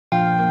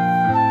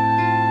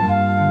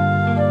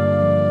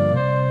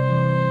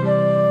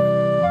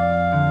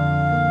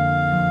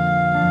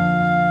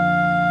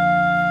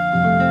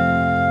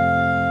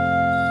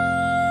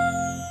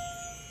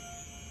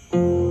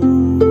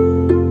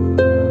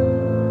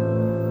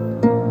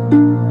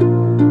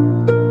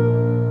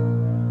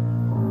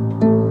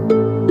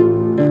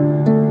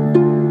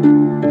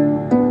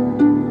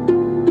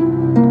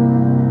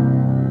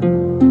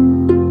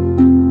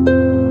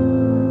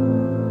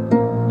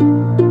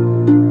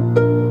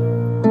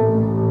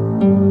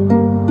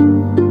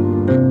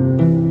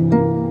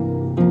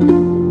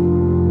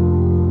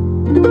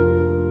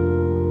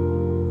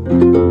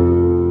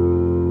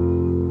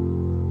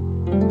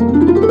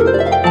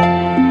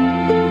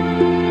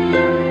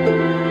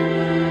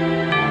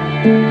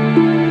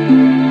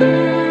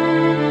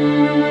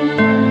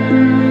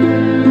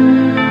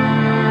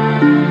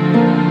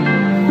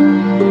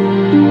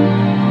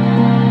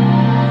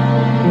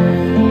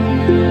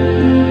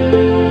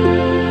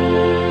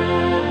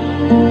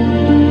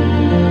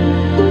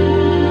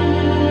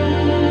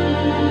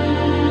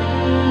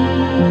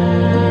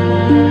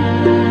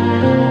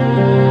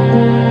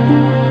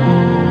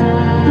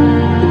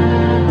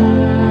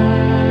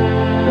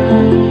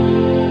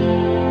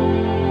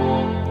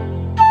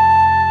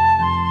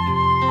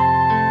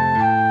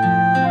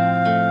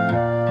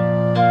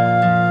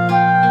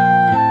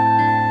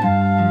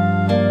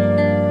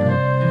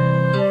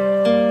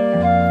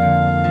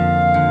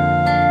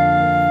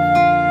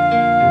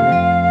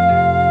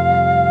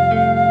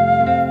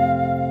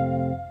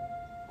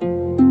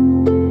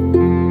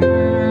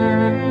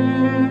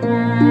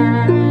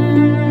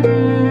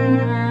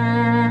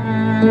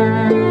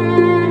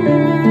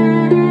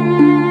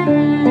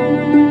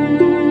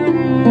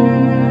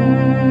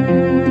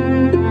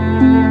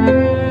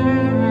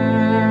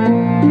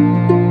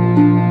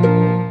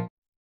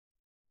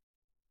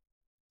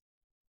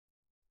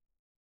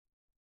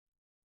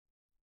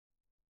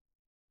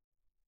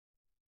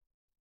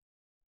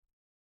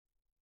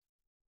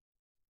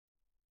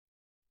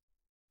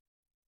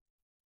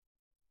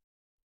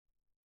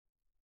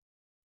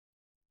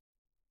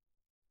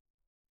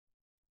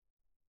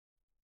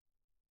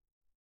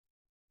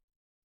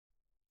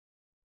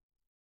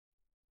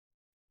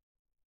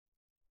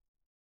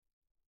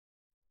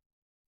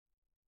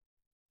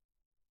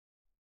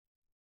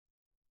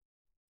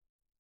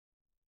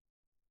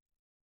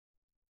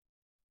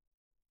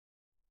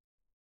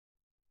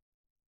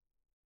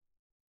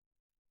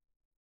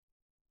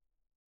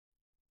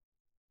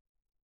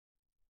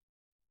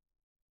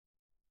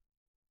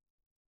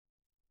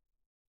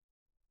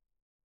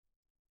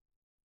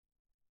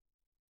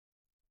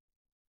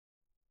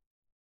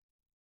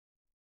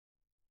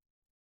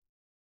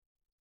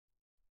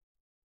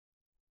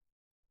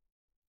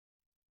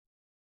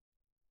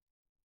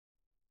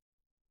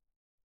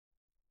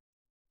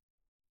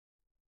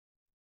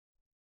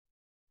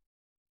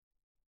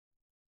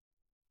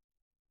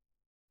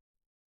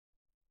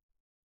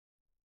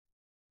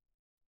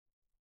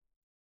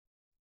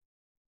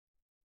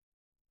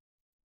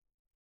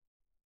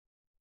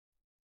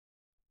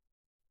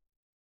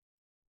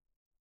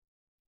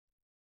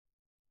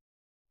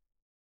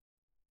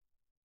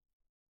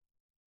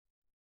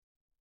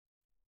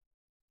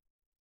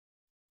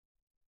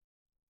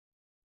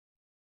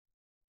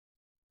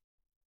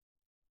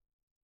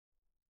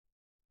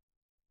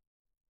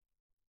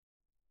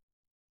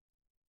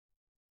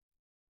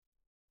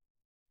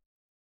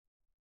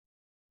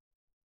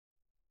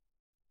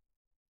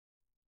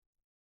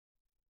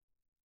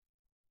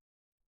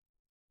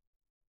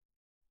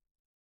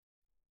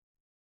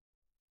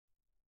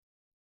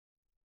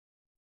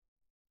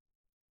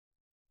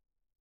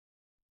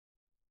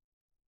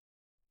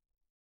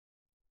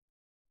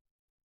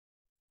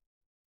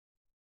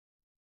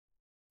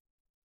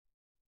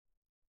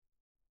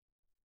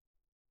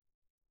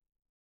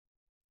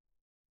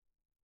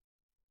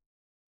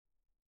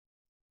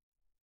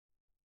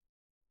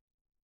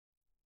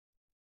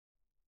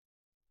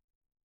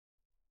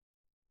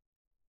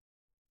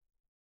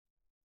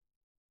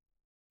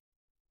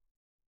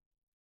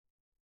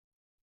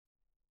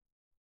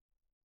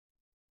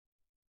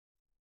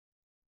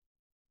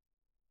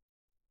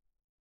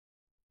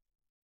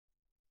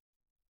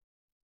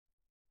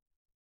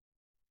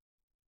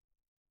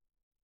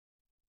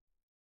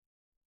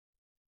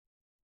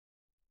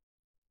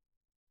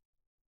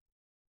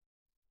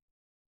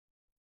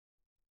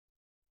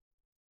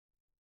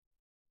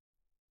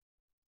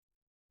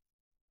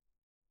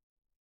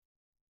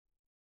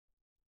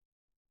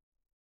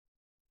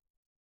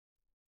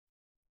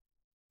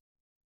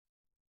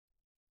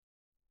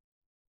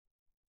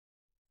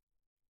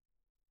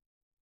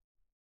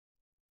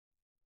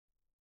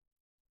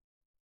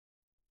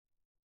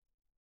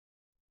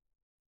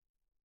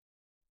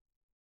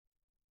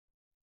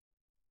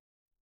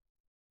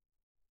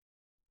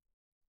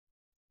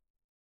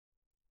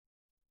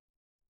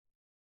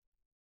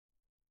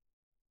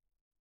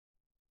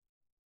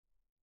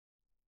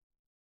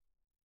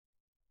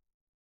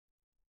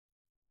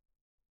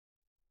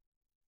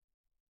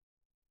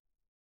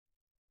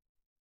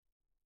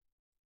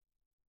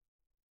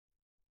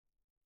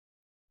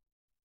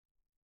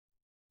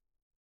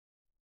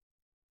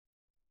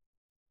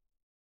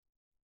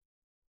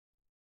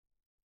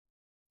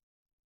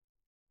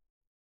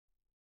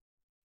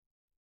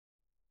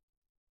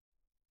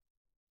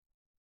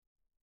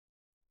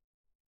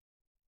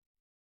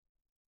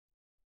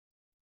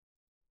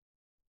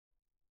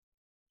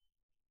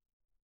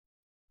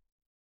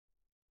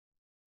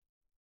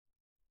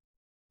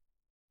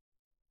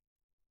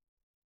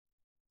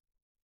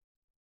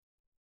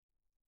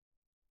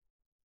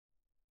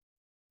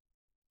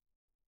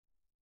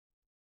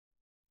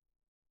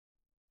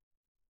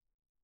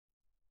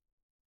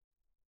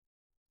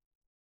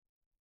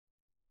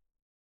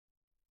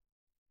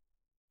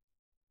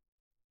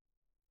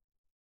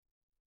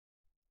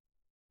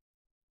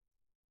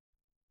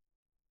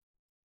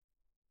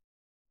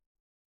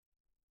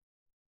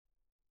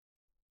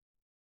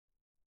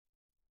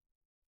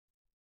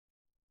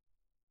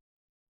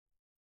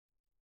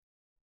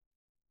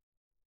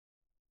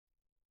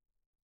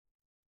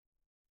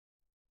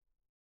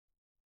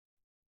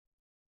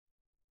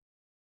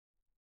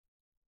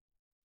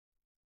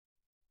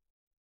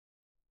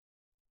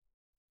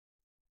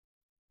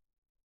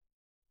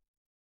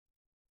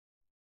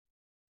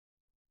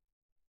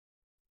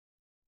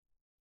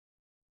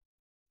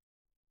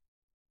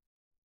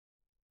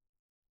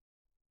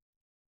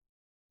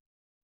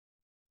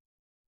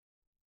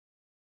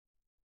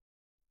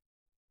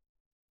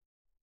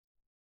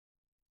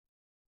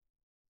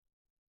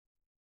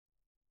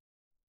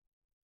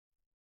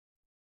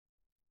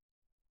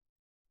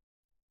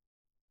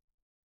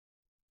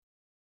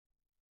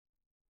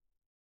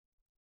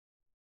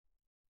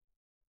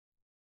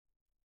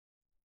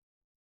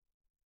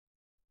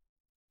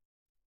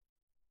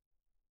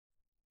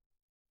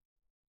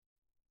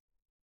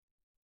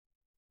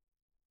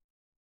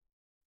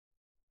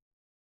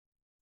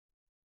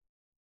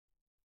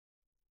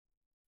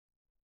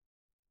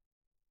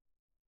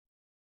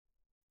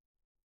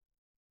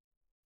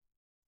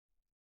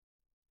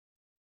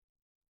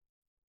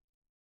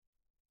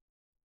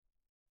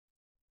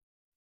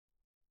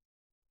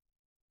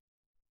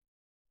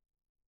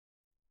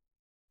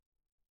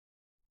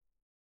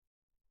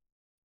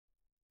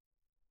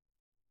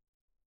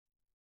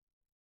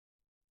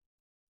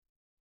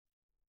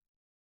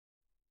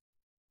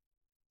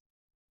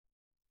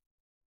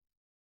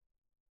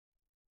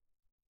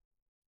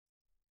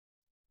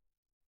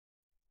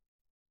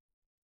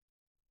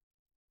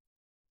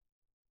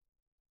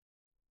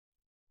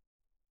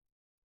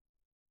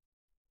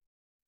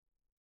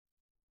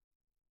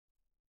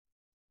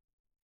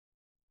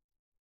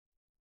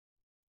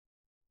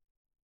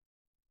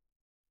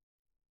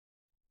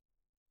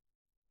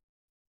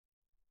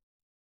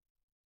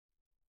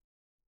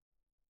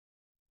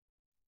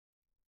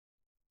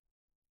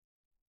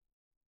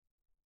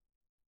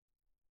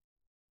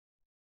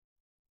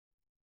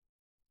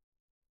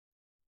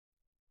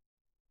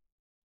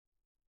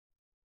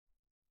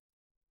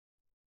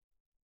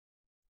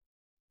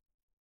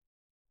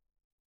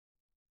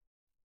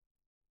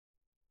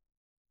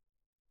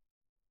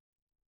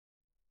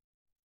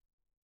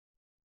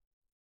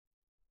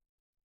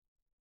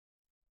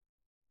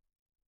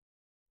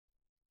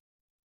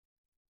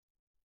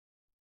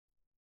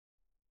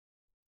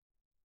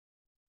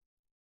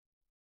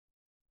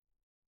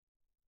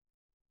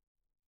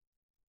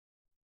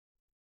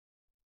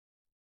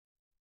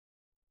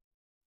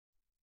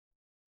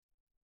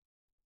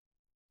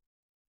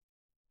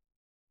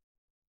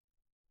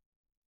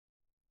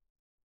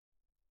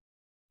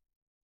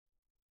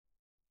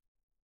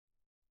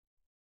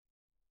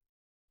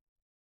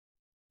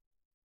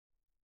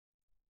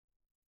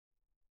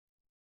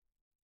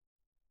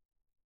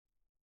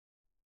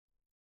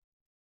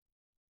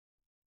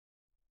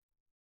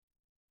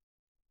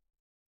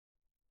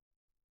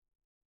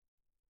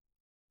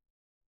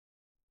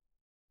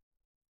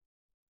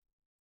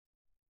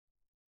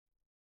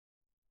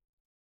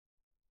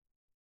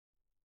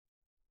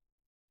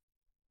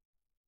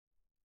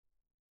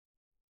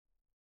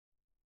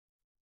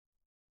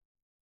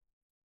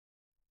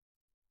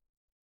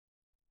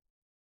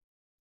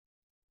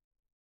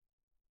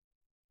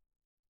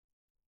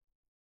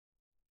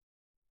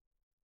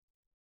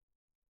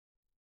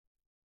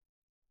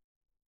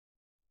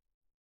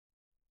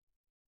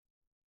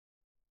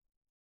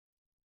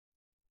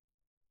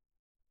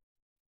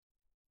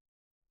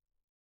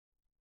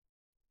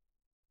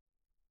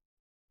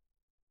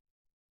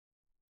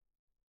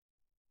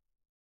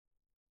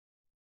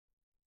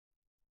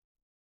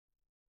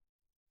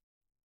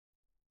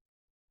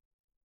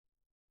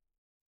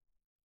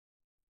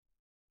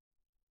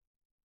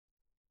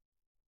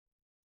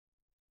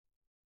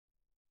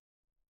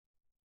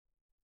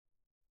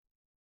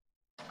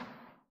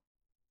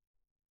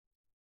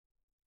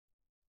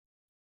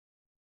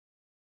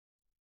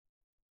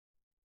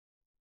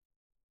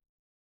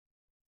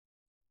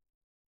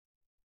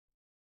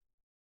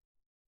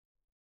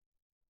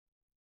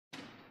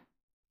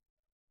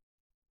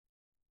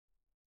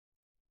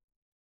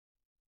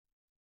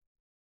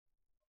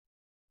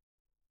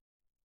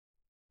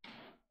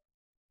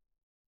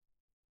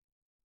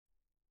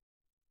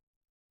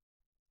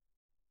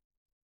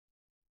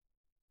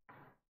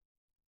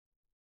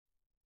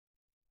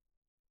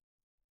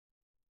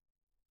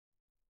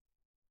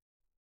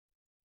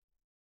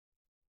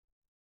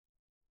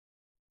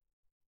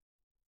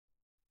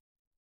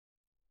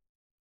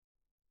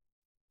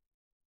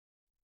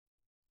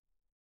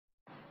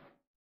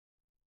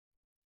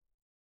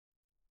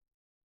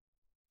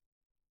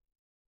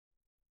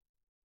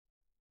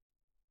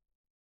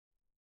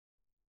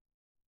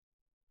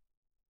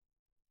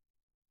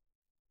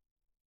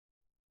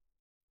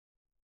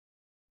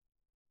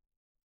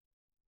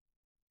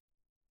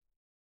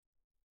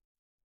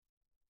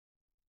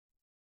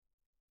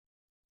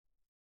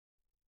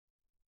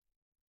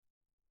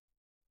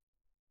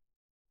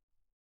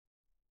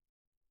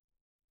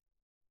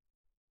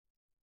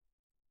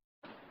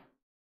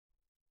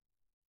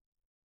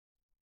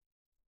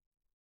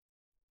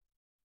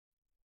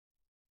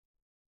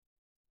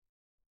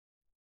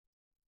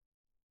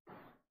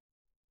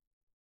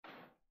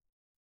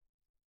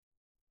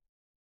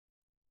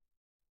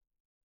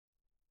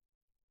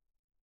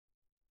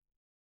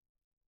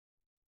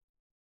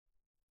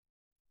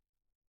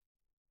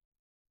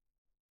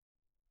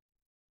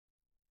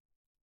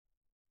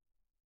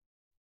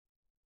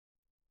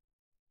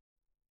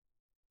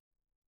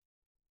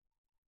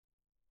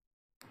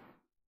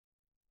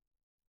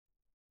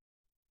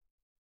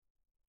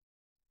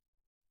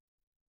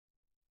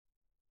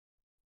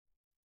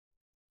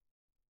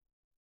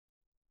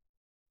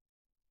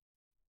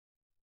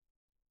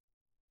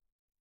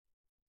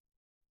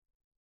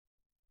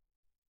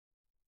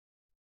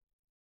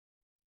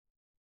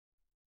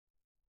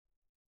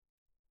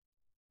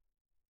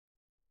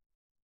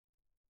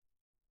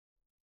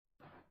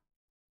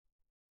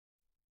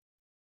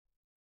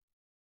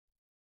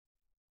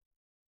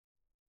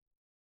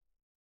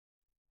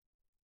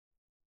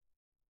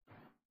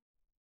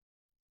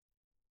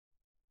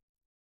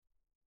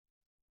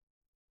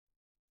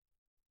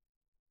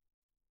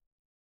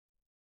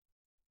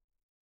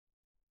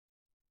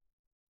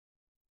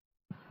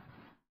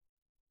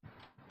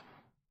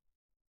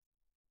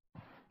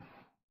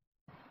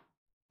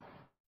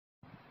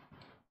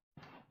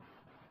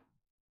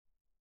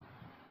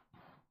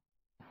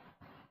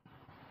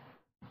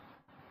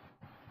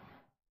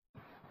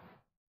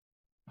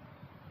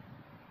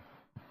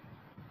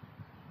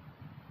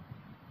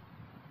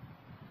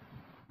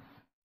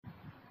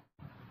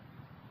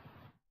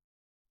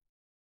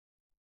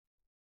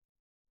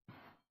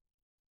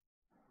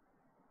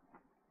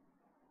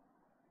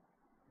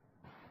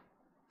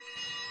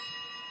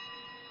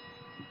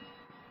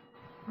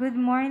Good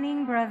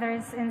morning,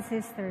 brothers and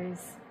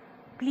sisters.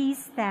 Please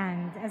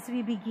stand as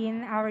we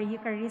begin our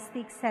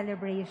Eucharistic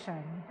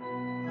celebration.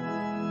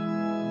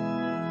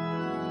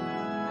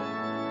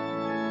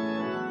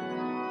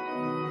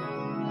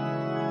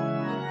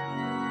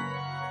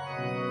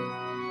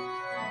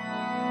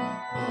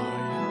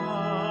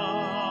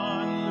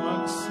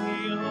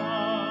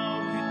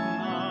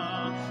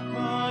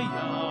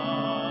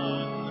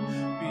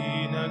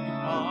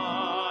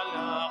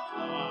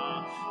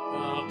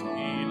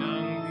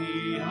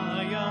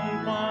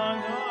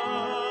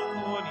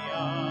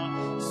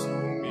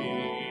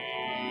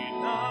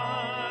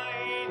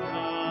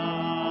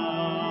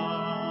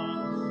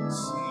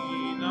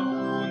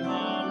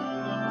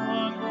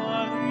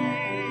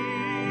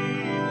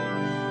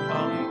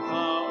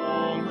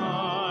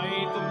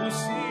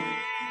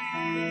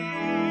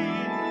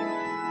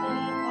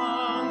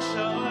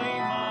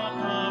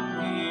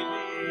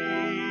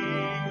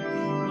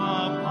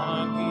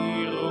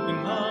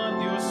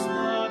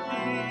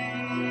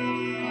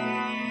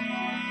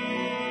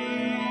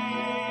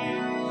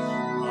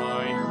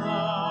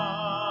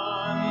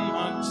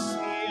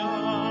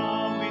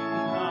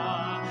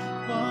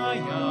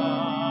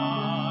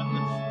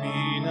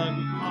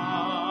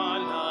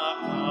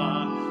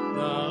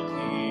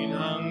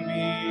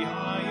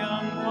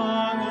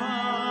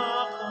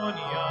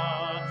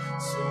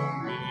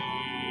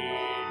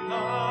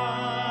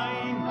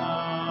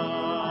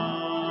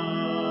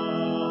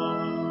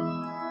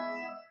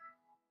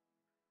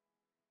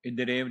 In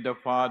the name of the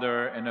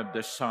Father, and of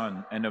the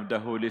Son, and of the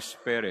Holy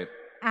Spirit.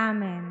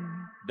 Amen.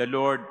 The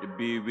Lord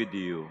be with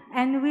you.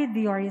 And with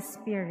your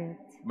spirit.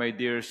 My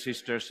dear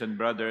sisters and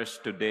brothers,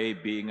 today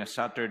being a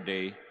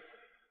Saturday,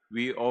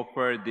 we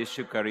offer this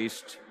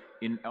Eucharist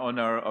in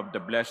honor of the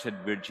Blessed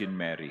Virgin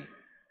Mary.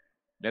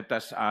 Let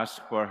us ask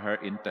for her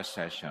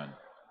intercession.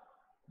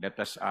 Let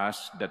us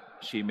ask that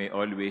she may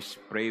always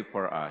pray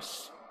for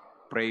us,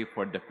 pray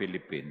for the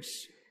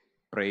Philippines,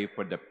 pray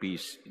for the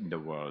peace in the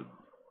world.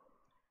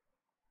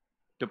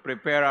 To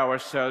prepare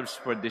ourselves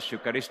for this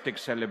Eucharistic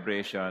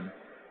celebration,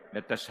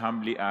 let us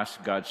humbly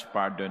ask God's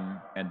pardon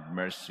and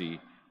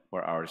mercy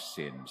for our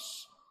sins.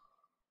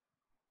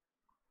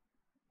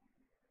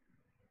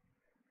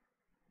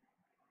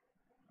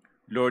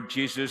 Lord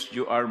Jesus,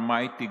 you are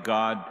mighty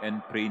God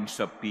and Prince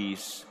of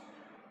Peace.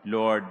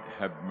 Lord,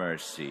 have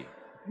mercy.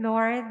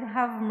 Lord,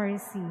 have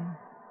mercy.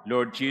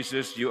 Lord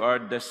Jesus, you are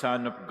the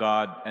Son of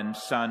God and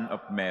Son of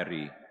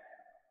Mary.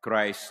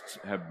 Christ,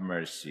 have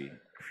mercy.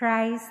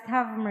 Christ,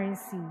 have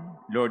mercy.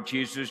 Lord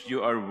Jesus,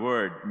 you are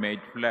Word made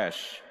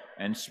flesh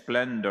and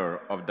splendor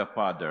of the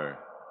Father.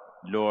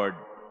 Lord,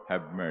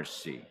 have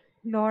mercy.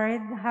 Lord,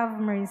 have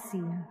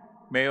mercy.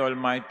 May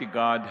Almighty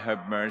God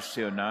have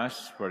mercy on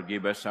us,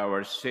 forgive us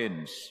our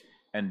sins,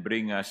 and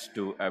bring us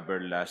to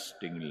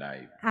everlasting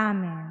life.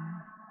 Amen.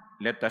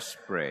 Let us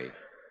pray.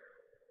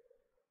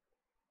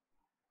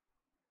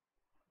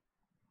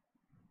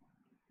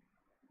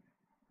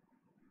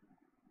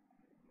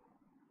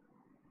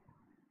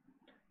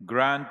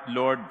 Grant,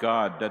 Lord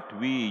God, that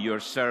we, your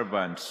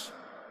servants,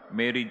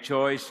 may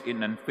rejoice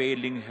in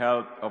unfailing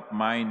health of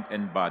mind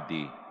and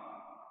body,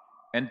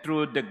 and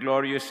through the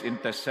glorious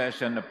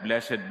intercession of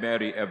Blessed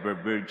Mary, ever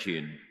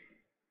Virgin,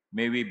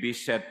 may we be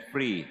set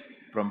free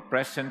from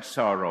present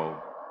sorrow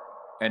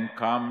and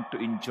come to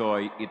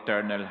enjoy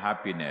eternal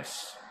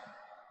happiness.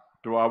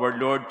 Through our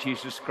Lord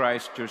Jesus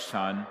Christ, your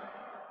Son,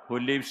 who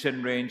lives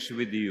and reigns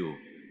with you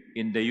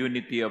in the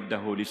unity of the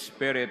Holy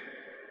Spirit,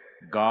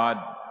 God,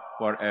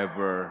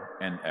 forever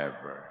and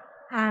ever.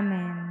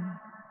 Amen.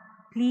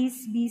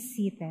 Please be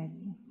seated.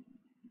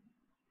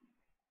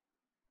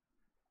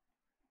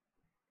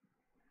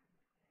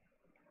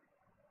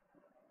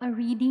 A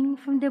reading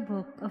from the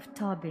book of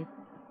Tobit.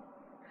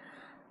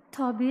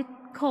 Tobit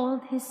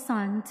called his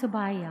son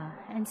Tobiah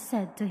and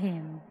said to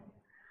him,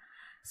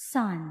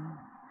 "Son,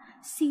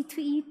 see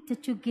to it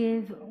that you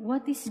give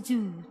what is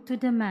due to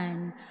the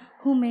man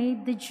who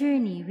made the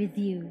journey with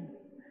you.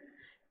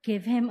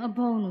 Give him a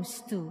bonus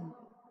too."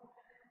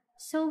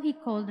 So he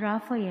called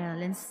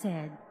Raphael and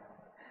said,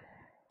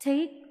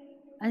 "Take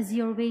as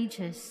your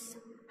wages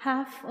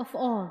half of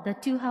all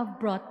that you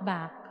have brought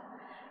back,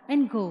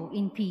 and go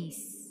in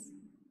peace."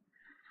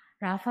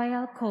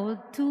 Raphael called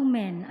 2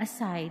 men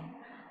aside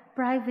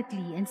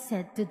privately and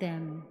said to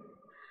them,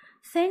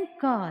 "Thank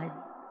God,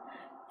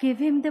 give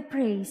him the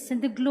praise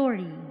and the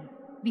glory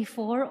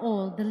before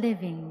all the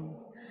living.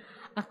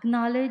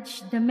 Acknowledge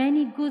the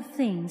many good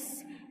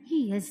things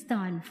he has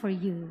done for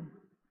you,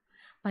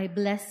 by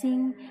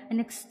blessing and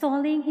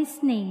extolling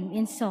his name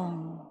in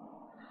song.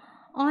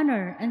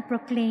 Honor and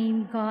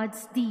proclaim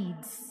God's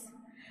deeds,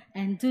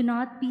 and do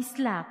not be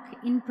slack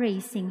in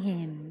praising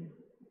him.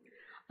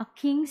 A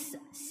king's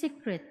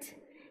secret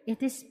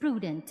it is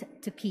prudent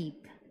to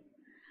keep,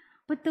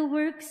 but the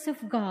works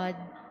of God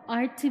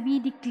are to be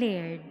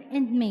declared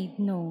and made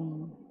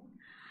known.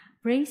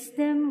 Praise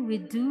them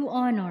with due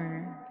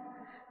honor.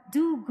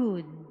 Do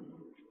good,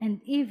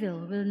 and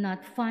evil will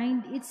not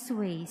find its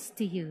ways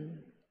to you.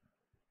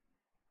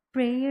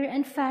 Prayer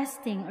and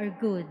fasting are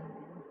good,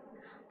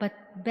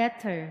 But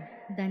better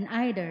than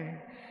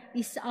either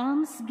is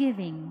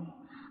almsgiving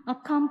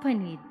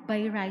accompanied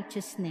by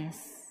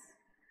righteousness.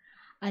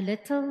 A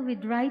little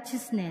with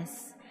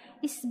righteousness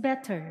is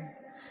better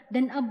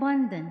than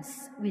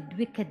abundance with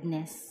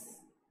wickedness.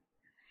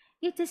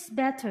 It is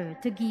better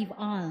to give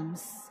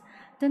alms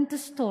than to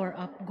store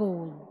up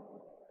gold,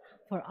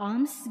 for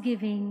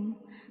almsgiving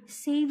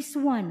saves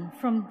one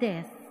from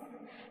death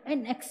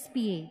and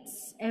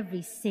expiates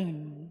every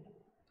sin.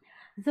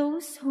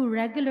 Those who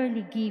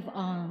regularly give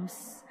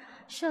alms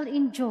shall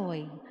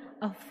enjoy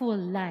a full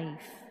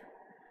life,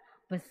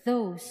 but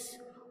those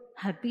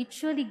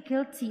habitually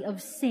guilty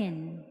of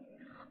sin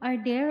are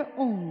their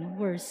own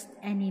worst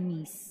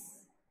enemies.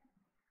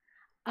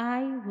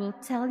 I will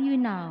tell you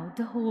now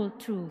the whole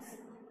truth.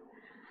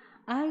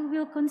 I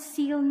will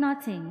conceal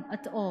nothing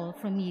at all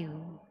from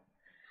you.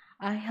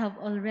 I have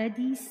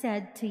already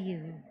said to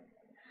you,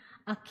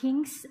 a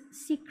king's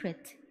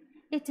secret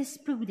it is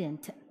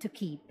prudent to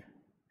keep.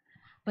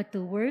 But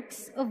the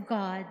works of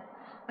God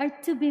are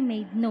to be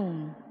made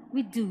known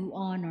with due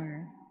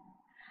honor.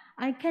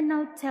 I can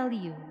now tell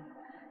you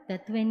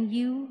that when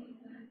you,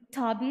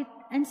 Tobit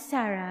and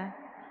Sarah,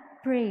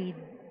 prayed,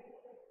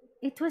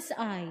 it was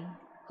I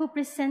who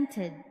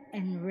presented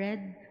and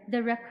read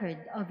the record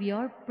of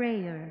your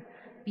prayer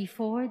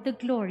before the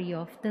glory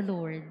of the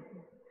Lord.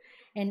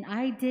 And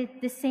I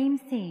did the same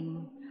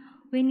thing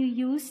when you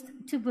used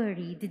to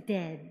bury the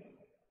dead.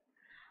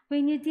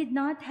 When you did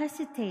not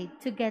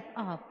hesitate to get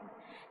up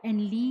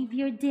and leave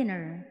your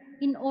dinner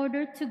in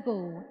order to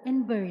go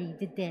and bury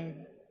the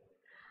dead,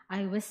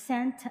 I was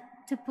sent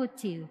to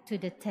put you to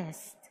the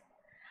test.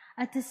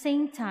 At the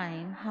same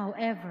time,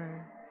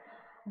 however,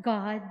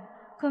 God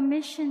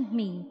commissioned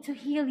me to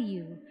heal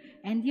you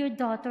and your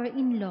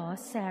daughter-in-law,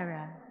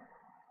 Sarah.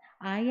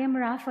 I am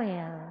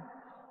Raphael,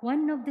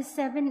 one of the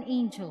 7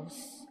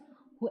 angels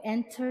who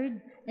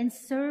entered and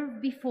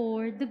served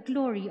before the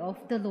glory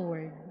of the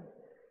Lord.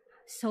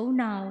 So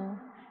now,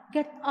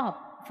 get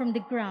up from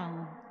the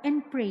ground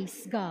and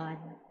praise God.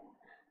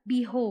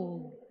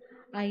 Behold,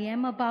 I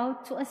am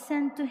about to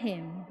ascend to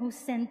him who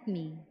sent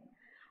me.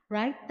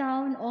 Write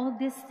down all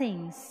these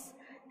things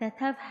that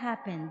have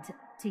happened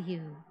to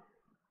you.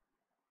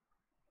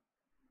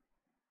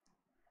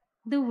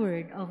 The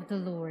word of the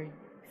Lord.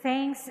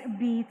 Thanks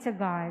be to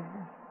God.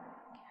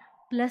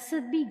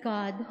 Blessed be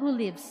God who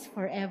lives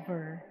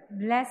forever.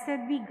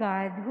 Blessed be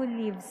God who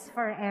lives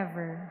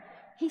forever.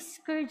 He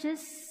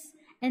scourges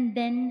and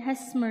then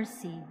has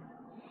mercy.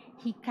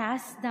 He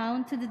casts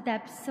down to the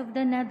depths of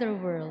the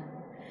netherworld,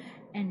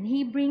 and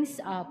he brings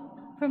up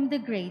from the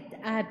great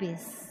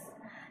abyss.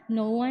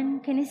 No one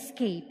can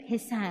escape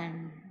his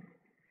hand.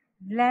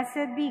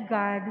 Blessed be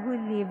God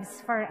who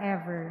lives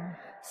forever.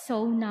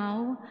 So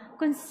now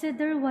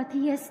consider what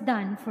he has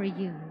done for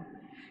you,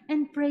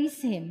 and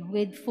praise him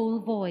with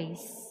full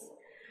voice.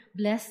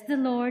 Bless the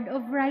Lord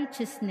of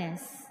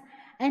righteousness,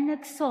 and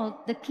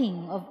exalt the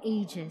King of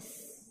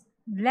ages.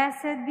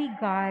 Blessed be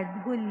God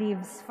who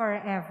lives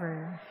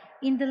forever.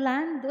 In the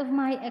land of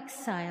my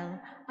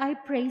exile, I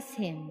praise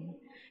him,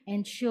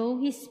 and show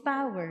his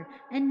power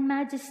and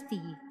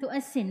majesty to a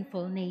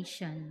sinful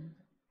nation.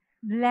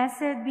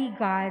 Blessed be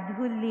God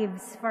who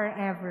lives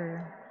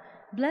forever.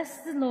 Bless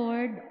the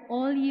Lord,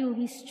 all you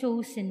his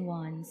chosen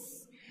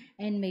ones,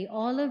 and may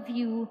all of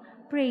you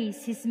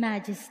praise his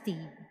majesty.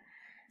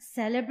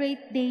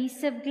 Celebrate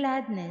days of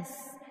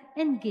gladness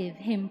and give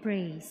him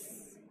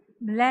praise.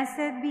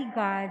 Blessed be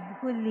God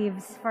who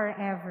lives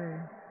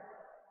forever.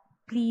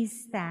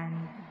 Please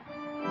stand.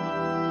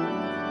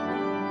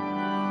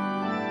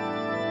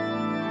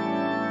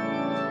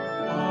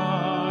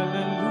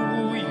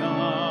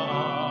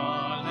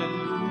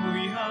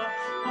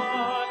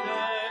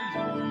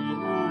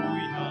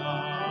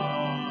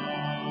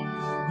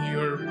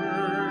 Your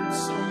words,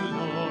 O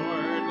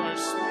Lord, are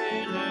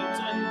spirit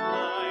and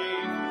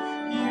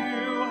life.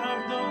 You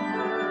have the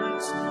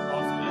words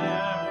of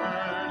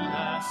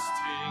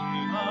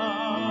everlasting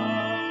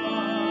life.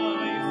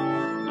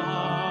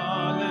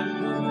 Alleluia,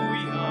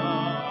 alleluia,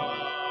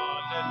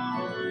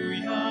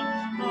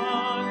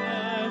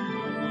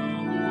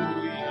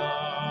 alleluia.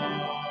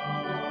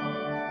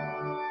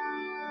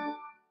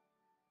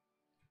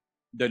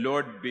 The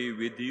Lord be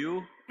with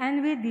you.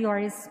 And with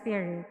your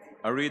spirit.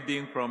 A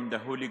reading from the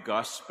Holy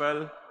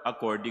Gospel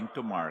according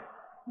to Mark.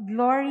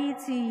 Glory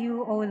to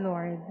you, O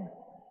Lord.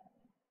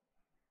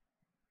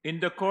 In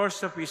the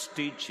course of his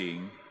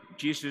teaching,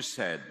 Jesus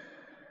said,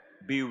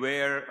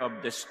 "Beware of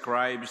the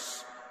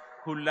scribes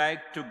who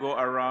like to go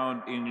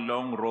around in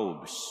long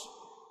robes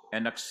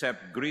and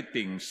accept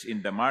greetings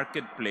in the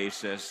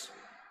marketplaces,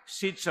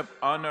 seats of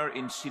honor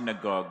in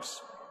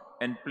synagogues,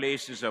 and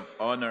places of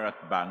honor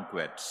at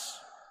banquets.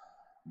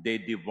 They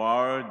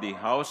devour the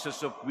houses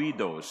of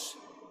widows,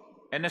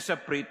 and as a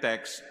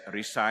pretext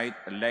recite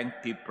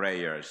lengthy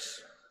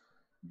prayers.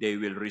 They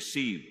will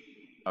receive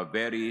a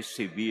very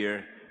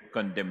severe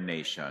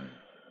condemnation."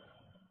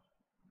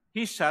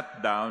 He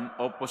sat down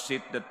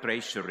opposite the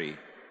treasury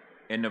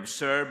and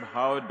observed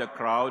how the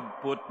crowd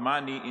put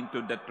money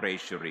into the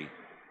treasury.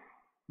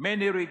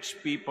 Many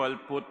rich people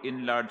put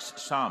in large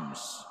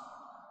sums.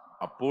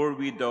 A poor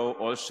widow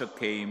also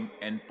came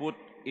and put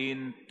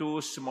in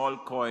 2 small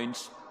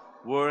coins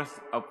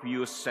worth a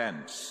few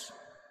cents.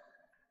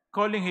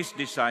 Calling his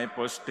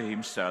disciples to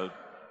himself,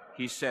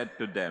 he said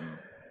to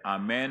them,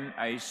 "Amen,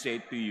 I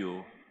say to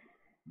you,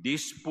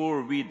 this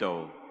poor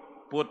widow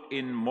put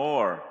in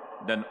more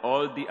than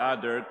all the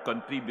other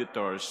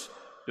contributors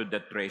to the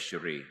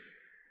treasury.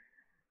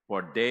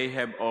 For they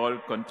have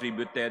all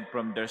contributed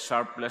from their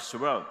surplus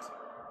wealth,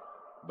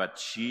 but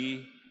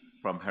she,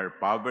 from her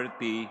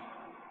poverty,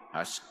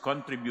 has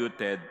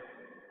contributed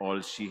all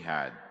she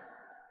had,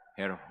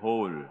 her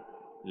whole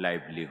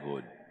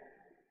livelihood."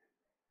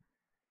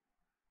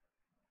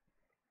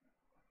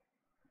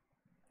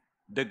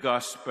 The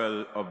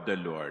Gospel of the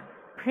Lord.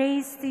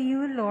 Praise to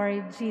you,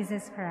 Lord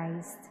Jesus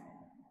Christ.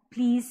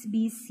 Please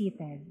be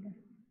seated.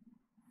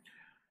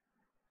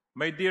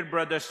 My dear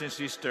brothers and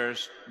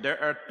sisters, there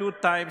are 2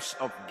 types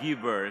of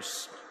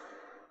givers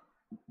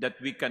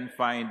that we can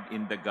find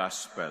in the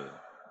Gospel.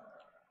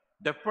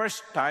 The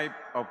first type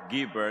of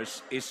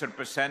givers is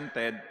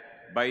represented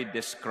by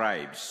the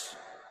scribes,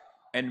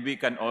 and we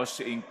can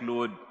also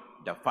include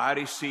the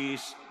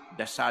Pharisees,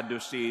 the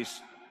Sadducees,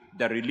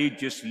 the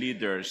religious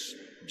leaders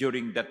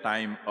during the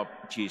time of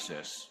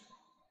Jesus.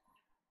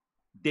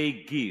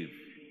 They give.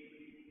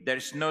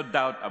 There's no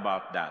doubt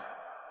about that.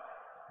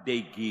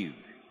 They give.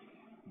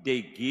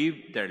 They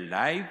give their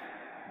life,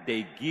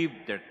 they give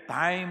their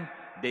time,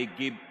 they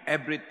give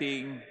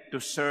everything to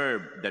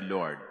serve the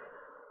Lord.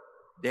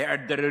 They are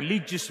the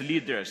religious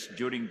leaders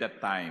during that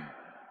time.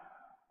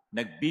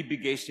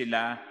 Nagbibigay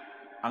sila,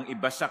 ang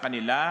iba sa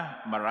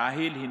kanila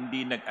marahil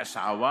hindi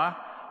nag-asawa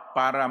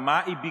para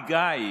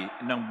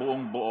maibigay ng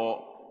buong buo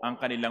ang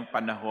kanilang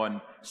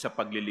panahon sa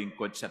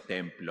paglilingkod sa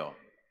templo.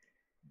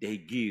 They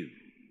give.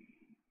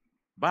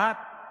 But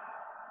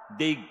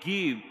they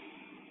give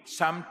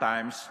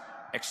sometimes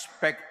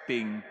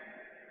expecting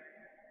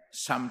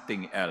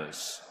something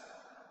else,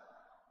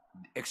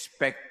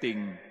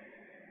 expecting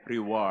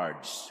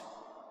rewards.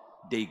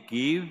 They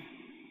give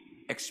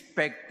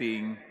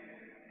expecting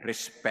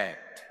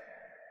respect.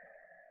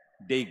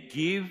 They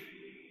give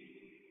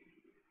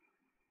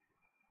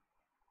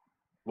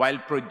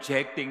while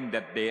projecting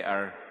that they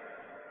are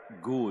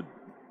good,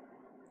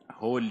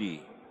 holy.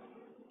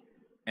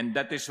 And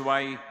that is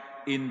why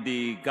in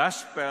the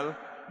Gospel,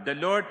 the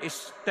Lord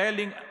is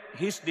telling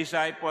His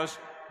disciples,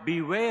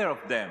 beware of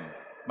them.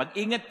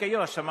 Mag-ingat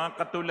kayo sa mga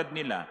katulad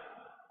nila.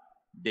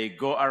 They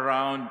go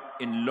around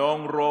in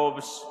long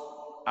robes,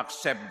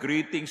 accept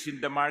greetings in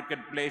the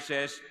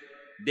marketplaces.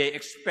 They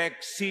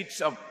expect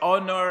seats of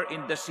honor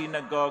in the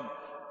synagogue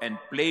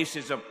and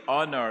places of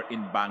honor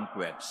in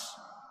banquets.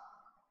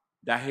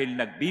 Dahil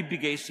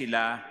nagbibigay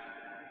sila,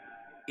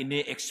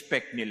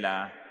 ini-expect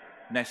nila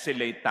na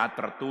sila'y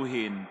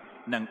tatratuhin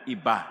ng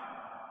iba,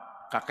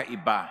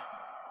 kakaiba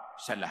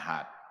sa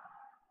lahat.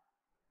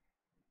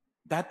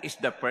 That is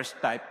the first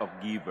type of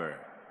giver.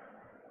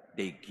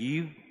 They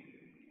give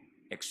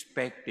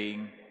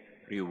expecting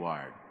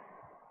reward.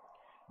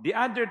 The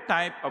other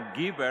type of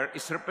giver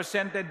is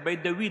represented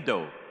by the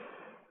widow.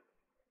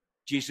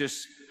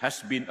 Jesus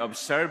has been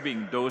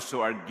observing those who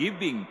are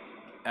giving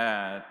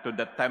to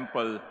the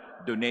temple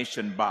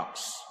donation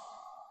box.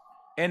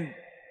 And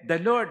the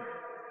Lord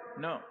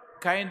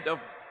kind of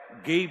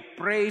gave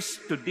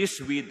praise to this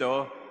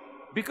widow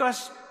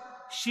because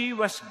she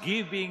was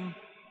giving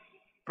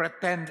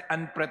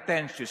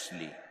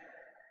unpretentiously,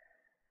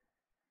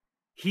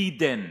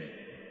 hidden,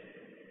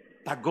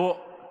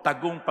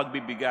 tagong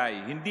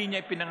pagbibigay. Hindi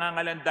niya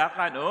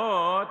pinangangalandakan,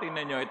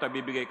 tingnan niyo, ito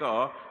bibigay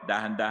ko,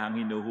 dahan-dahang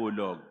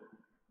hinuhulog.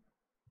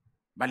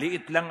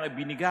 Maliit lang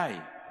ibinigay,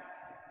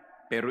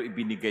 pero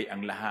ibinigay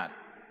ang lahat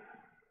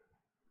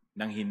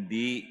nang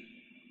hindi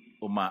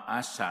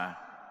umaasa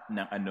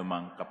ng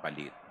anumang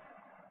kapalit.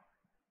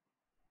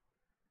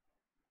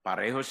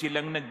 Pareho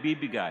silang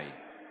nagbibigay.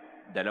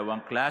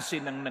 2 klase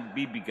ng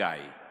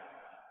nagbibigay.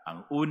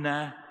 Ang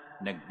una,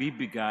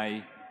 nagbibigay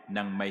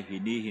ng may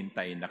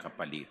hinihintay na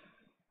kapalit.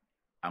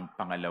 Ang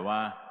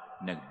pangalawa,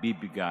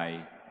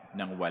 nagbibigay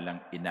ng walang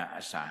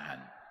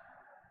inaasahan,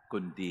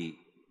 kundi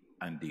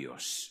ang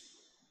Diyos.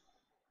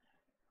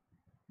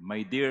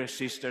 My dear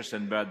sisters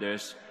and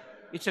brothers,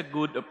 it's a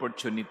good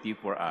opportunity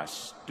for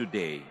us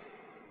today,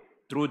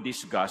 through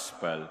this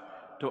gospel,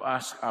 to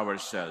ask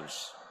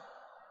ourselves,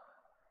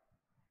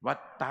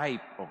 what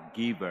type of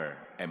giver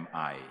am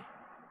I?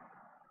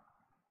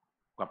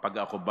 Kapag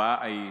ako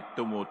ba ay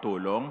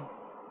tumutulong,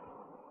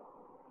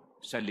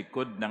 sa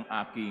likod ng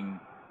aking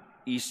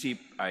isip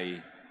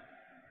ay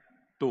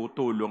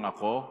tutulong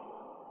ako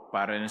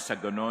para sa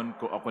ganon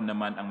kung ako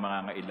naman ang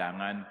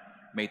mangangailangan,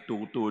 may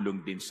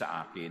tutulong din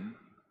sa akin.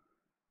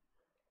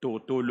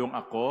 Tutulong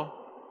ako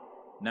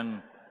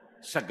nang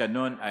sa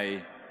ganon ay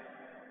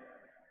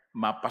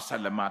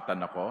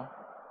mapasalamatan ako.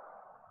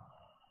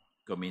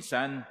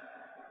 Kuminsan,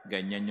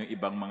 ganyan yung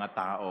ibang mga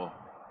tao.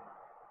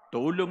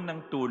 Tulong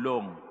ng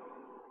tulong,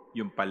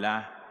 yung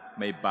pala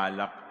may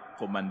balak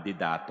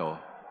kumandidato.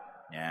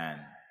 Yan.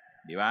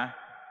 Di ba?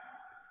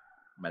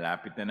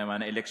 Malapit na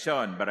naman ang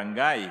eleksyon,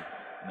 barangay,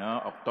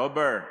 no?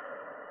 October.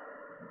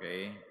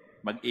 Okay?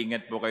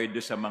 Mag-ingat po kayo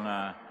doon sa mga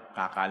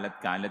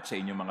kakalat-kalat sa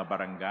inyong mga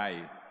barangay.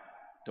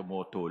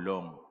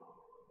 Tumutulong.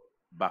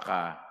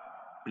 Baka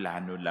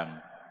plano lang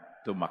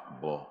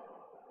tumakbo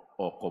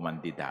o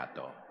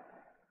kumandidato.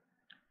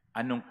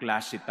 Anong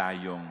klase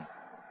tayong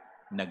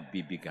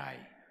nagbibigay?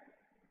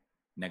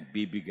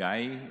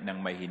 Nagbibigay ng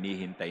may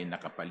hinihintay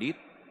na kapalit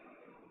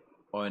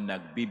o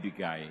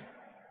nagbibigay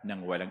ng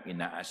walang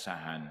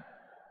inaasahan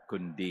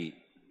kundi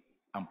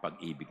ang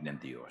pag-ibig ng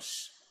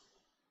Diyos?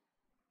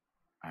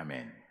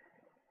 Amen.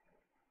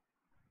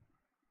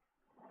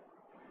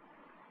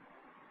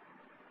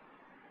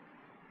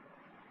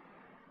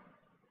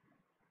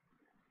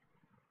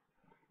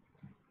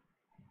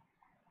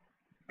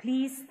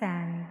 Please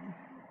stand.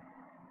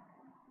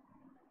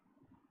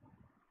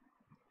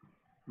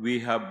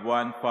 We have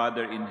one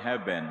Father in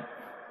heaven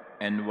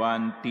and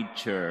one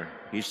teacher,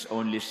 his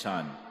only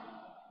Son.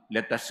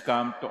 Let us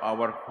come to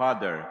our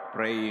Father,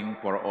 praying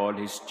for all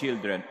his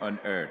children on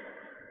earth,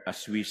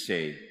 as we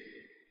say,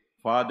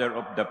 Father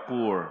of the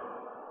poor,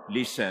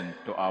 listen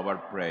to our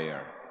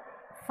prayer.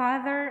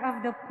 Father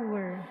of the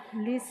poor,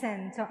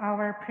 listen to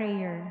our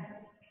prayer.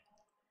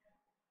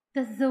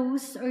 That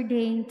those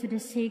ordained to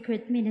the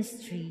sacred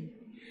ministry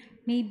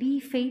may be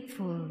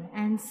faithful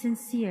and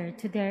sincere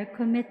to their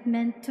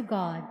commitment to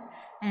God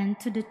and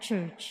to the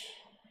Church.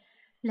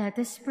 Let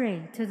us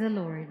pray to the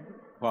Lord.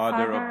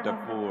 Father of the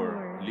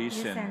poor,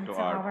 listen to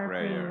our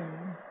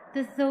prayer.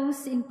 That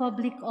those in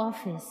public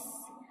office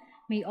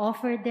may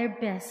offer their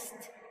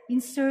best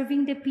in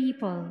serving the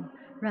people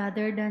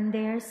rather than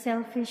their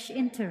selfish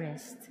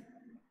interest.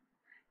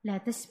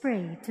 Let us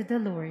pray to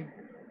the Lord.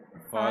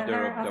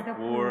 Father of the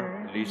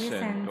poor,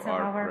 listen to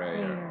our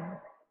prayer.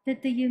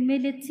 That the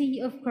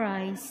humility of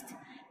Christ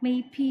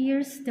may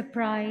pierce the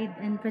pride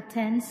and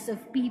pretense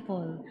of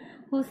people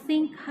who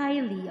think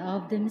highly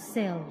of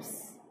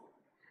themselves.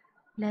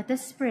 Let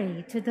us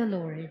pray to the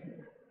Lord.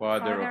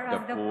 Father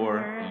of the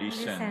poor,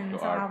 listen to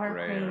our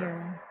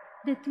prayer.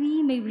 That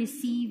we may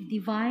receive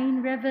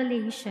divine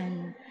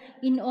revelation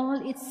in all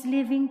its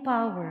living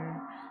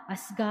power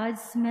as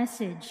God's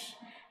message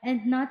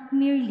and not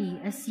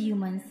merely as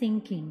human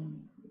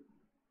thinking.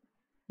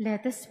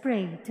 Let us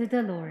pray to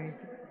the Lord.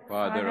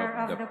 Father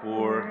of the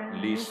poor,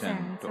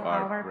 listen to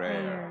our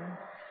prayer.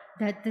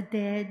 That the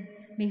dead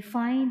may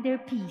find their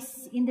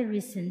peace in the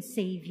risen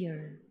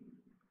Savior.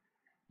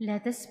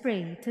 Let us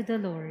pray to the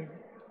Lord.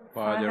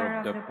 Father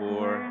of the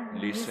poor,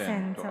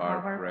 listen to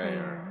our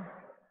prayer.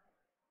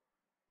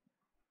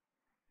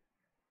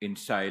 In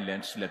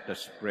silence, let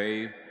us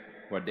pray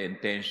for the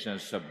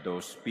intentions of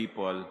those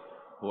people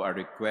who are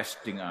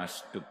requesting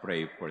us to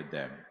pray for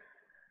them.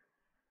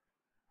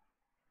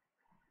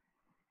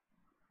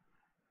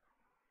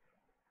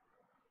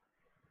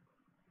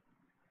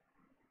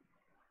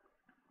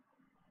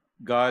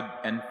 God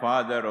and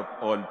Father of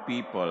all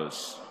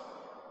peoples,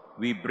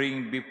 we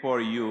bring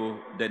before you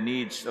the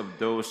needs of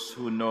those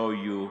who know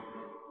you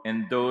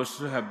and those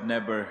who have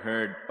never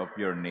heard of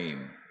your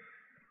name.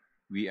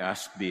 We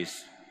ask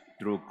this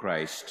through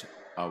Christ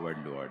our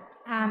Lord.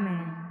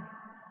 Amen.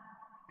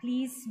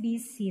 Please be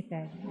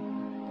seated.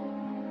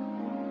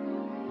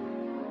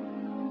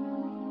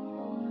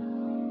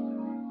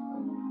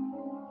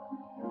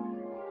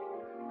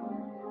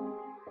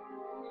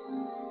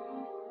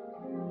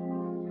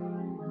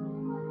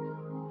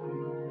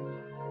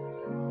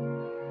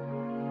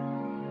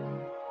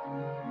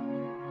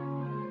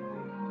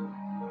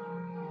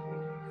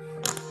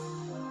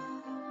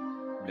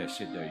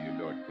 Blessed are you,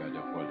 Lord God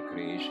of all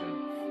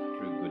creation.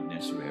 Through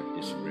goodness we have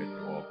this bread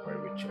to offer,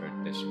 which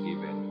earth has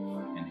given,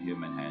 and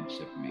human hands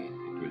have made.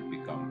 It will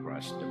become for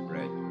us the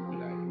bread of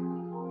life.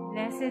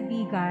 Blessed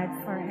be God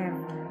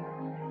forever.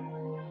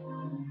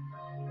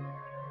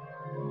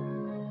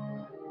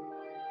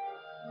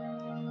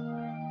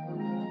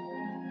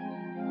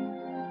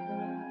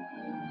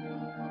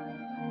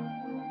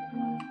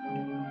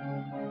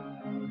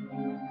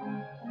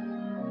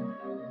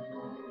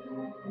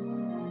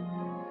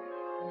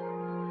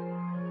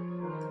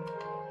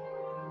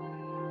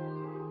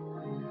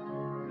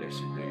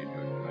 Blessed are you,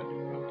 Lord God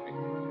of all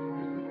creation.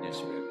 Through goodness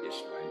we have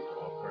this wine to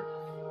offer,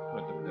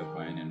 but of the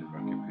vine and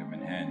work of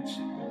human hands,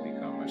 it will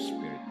become a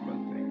spiritual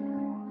drink.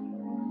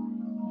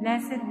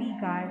 Blessed be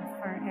God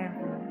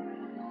forever.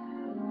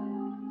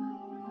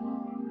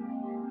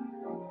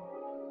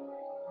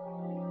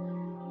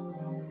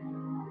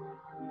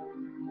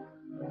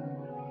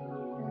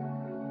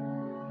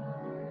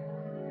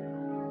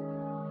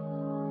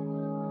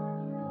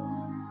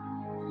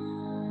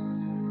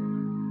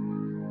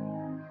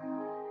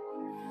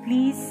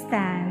 Please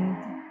stand.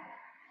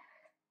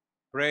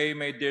 Pray,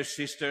 my dear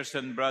sisters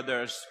and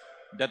brothers,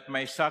 that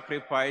my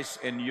sacrifice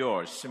and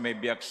yours may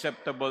be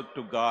acceptable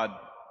to God,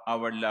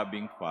 our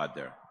loving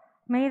Father.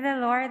 May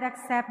the Lord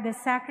accept the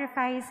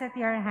sacrifice at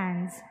your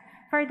hands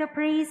for the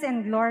praise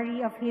and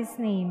glory of his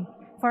name,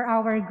 for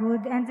our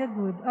good and the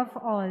good of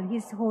all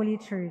his holy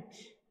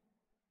church.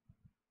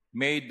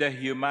 May the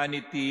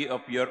humanity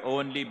of your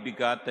only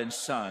begotten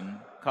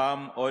Son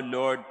come, O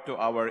Lord, to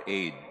our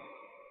aid.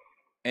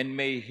 And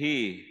may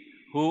he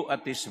who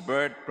at his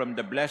birth from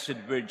the Blessed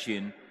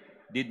Virgin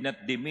did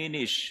not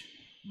diminish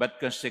but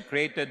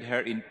consecrated her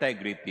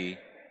integrity,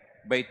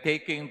 by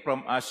taking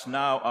from us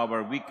now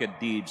our wicked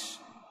deeds,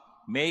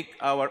 make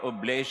our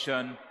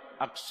oblation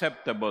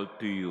acceptable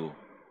to you,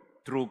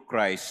 through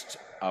Christ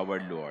our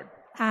Lord.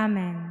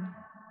 Amen.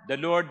 The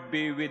Lord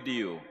be with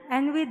you.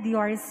 And with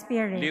your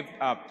spirit. Lift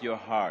up your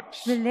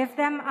hearts. We lift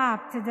them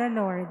up to the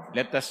Lord.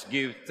 Let us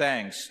give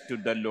thanks to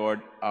the Lord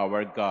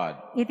our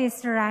God. It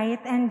is right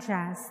and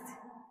just.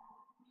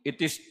 It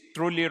is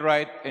truly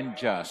right and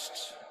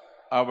just,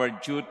 our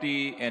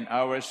duty and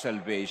our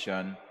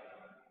salvation,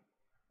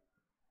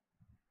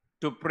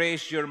 to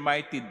praise your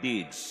mighty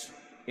deeds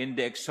in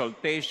the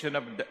exaltation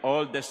of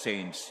all the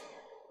saints,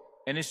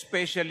 and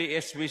especially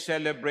as we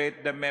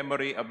celebrate the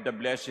memory of the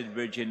Blessed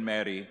Virgin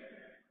Mary,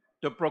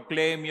 to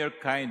proclaim your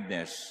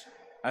kindness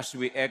as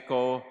we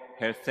echo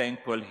her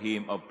thankful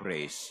hymn of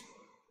praise.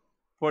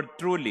 For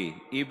truly,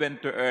 even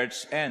to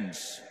earth's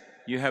ends,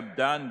 you have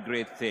done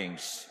great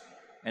things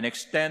and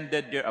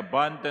extended your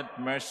abundant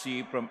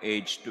mercy from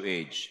age to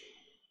age.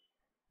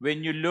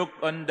 When you look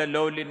on the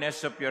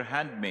lowliness of your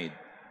handmaid,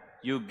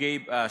 you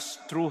gave us,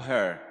 through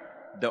her,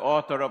 the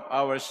author of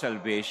our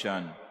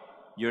salvation,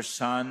 your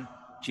Son,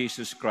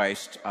 Jesus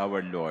Christ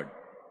our Lord.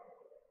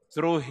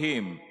 Through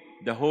him,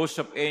 the host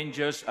of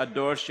angels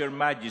adores your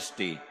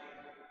majesty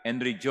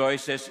and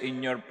rejoices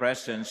in your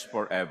presence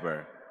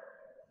forever.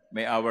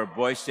 May our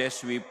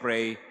voices, we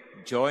pray,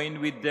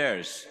 join with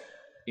theirs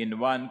in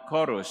one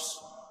chorus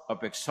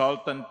of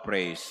exultant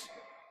praise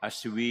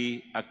as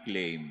we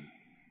acclaim.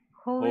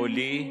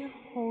 Holy,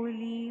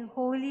 holy,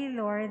 holy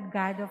Lord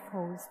God of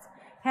hosts,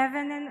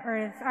 heaven and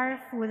earth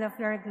are full of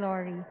your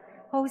glory.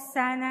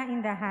 Hosanna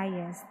in the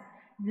highest.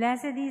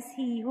 Blessed is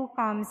he who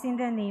comes in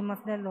the name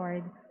of the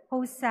Lord.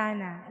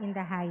 Hosanna in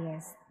the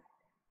highest.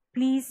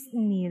 Please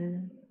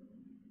kneel.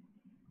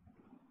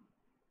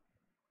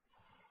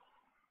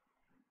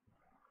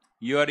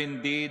 You are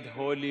indeed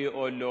holy,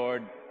 O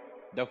Lord,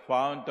 the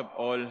fount of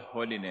all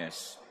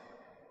holiness.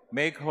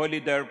 Make holy,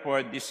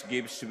 therefore, these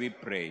gifts, we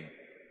pray,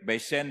 by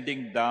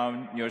sending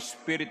down your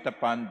Spirit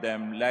upon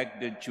them like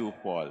the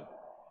dewfall,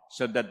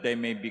 so that they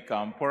may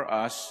become for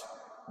us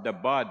the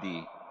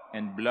body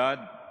and blood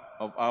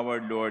of our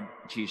Lord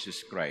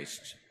Jesus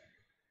Christ.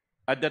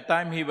 At the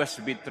time he was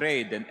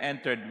betrayed and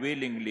entered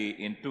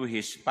willingly into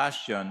his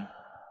passion,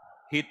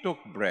 he took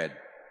bread,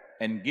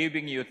 and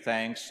giving you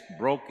thanks,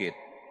 broke it,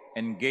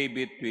 and gave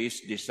it to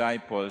his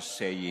disciples,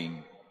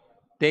 saying,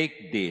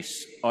 "Take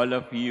this, all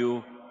of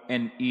you,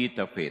 and eat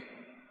of it,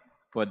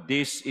 for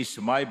this is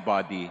my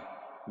body,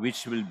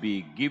 which will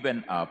be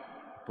given up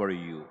for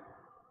you."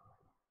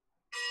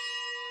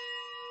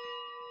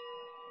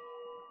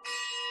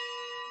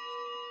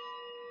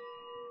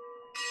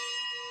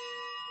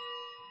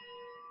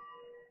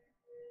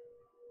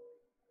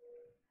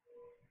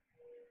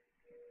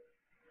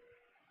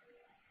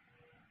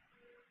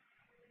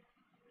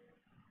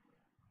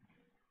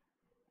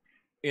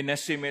 In a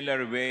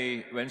similar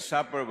way, when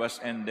supper was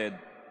ended,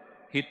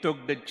 he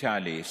took the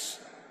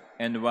chalice,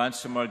 and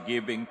once more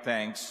giving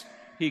thanks,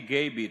 he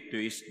gave it to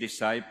his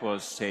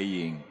disciples,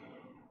 saying,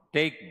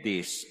 "Take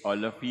this,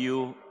 all of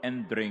you,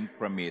 and drink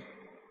from it.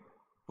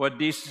 For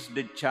this is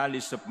the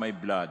chalice of my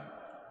blood,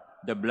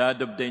 the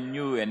blood of the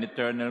new and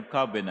eternal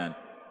covenant,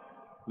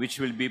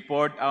 which will be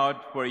poured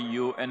out for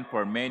you and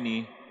for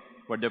many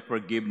for the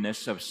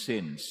forgiveness of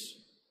sins.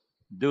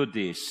 Do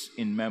this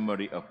in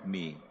memory of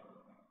me."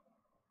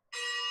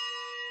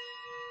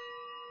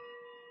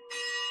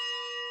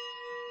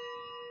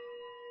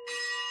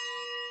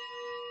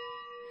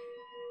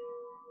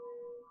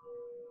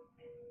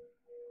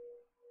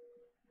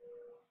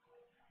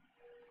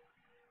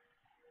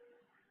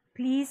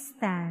 Please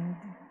stand.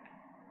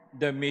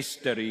 The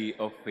mystery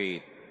of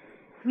faith.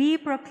 We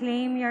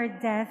proclaim your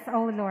death,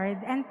 O Lord,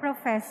 and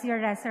profess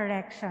your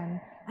resurrection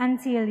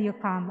until you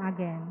come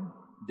again.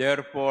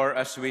 Therefore,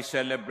 as we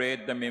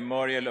celebrate the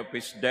memorial of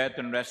his death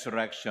and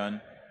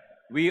resurrection,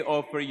 we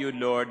offer you,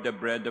 Lord, the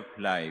bread of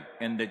life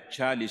and the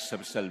chalice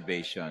of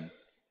salvation,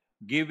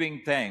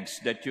 giving thanks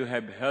that you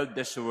have held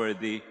us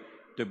worthy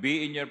to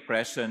be in your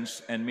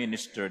presence and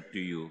minister to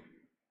you.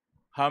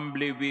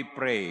 Humbly we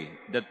pray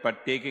that,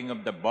 partaking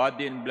of the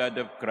body and blood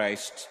of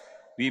Christ,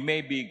 we may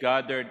be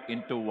gathered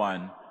into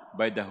one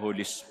by the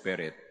Holy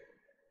Spirit.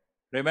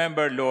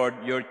 Remember,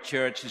 Lord, your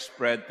church is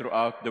spread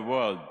throughout the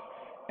world,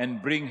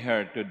 and bring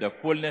her to the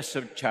fullness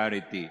of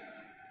charity,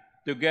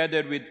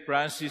 together with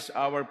Francis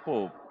our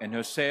Pope and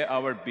Jose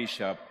our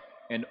Bishop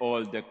and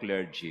all the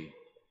clergy.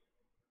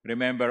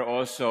 Remember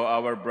also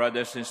our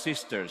brothers and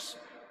sisters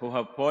who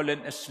have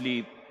fallen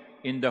asleep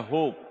in the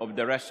hope of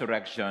the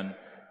resurrection,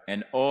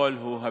 and all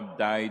who have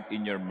died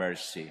in your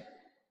mercy.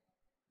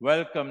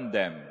 Welcome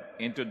them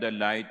into the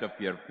light of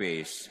your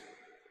face.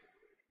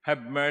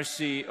 Have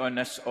mercy on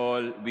us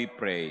all, we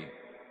pray,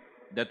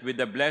 that with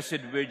the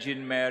Blessed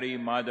Virgin Mary,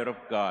 Mother of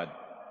God,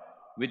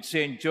 with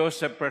Saint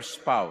Joseph, her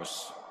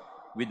spouse,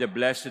 with the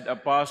blessed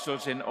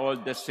apostles and all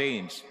the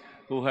saints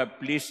who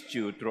have pleased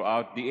you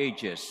throughout the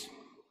ages,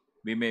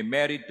 we may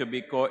merit to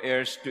be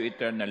co-heirs to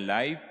eternal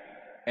life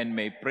and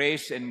may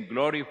praise and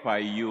glorify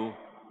you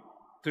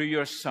through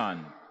your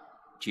Son,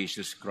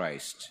 Jesus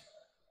Christ.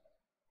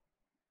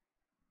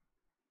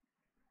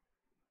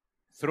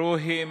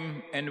 Through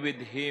him and with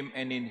him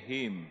and in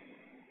him,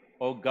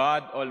 O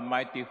God,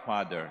 Almighty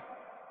Father,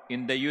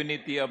 in the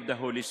unity of the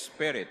Holy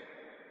Spirit,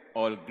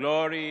 all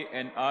glory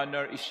and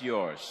honor is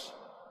yours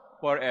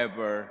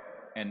forever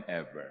and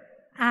ever.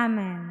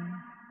 Amen.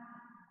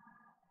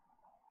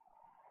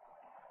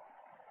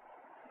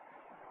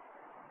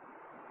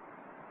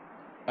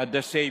 At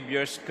the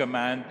Savior's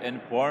command and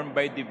formed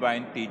by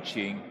divine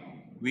teaching,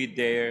 we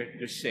dare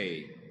to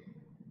say,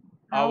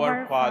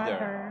 Our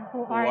Father,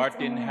 who art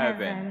in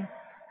heaven,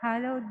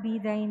 hallowed be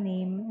thy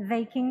name.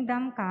 Thy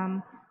kingdom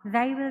come,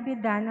 thy will be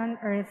done on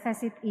earth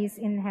as it is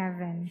in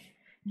heaven.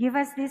 Give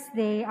us this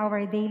day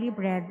our daily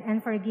bread,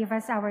 and forgive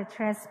us our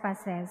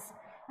trespasses,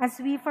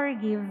 as we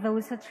forgive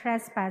those who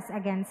trespass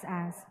against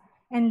us.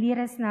 And lead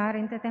us not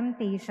into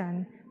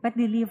temptation, but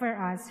deliver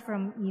us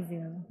from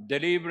evil.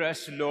 Deliver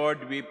us,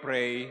 Lord, we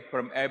pray,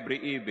 from every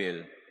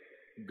evil.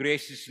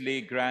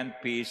 Graciously grant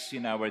peace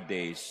in our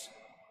days,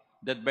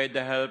 that by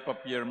the help of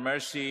your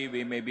mercy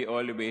we may be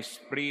always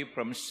free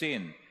from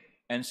sin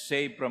and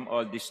safe from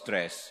all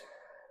distress,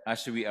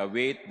 as we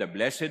await the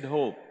blessed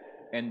hope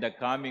and the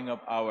coming of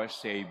our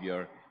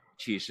Savior,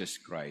 Jesus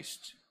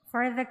Christ.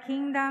 For the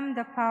kingdom,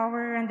 the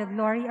power, and the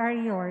glory are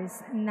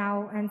yours,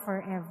 now and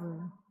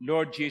forever.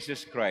 Lord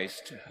Jesus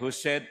Christ, who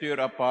said to your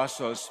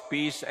apostles,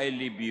 Peace I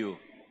leave you,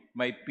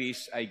 my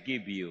peace I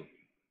give you,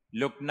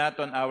 look not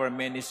on our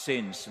many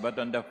sins, but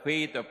on the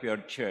faith of your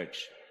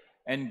church,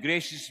 and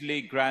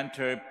graciously grant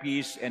her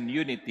peace and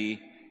unity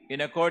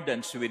in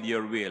accordance with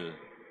your will,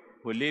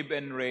 who live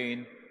and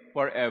reign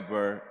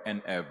forever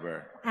and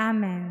ever.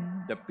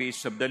 Amen. The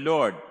peace of the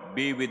Lord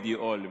be with you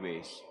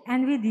always.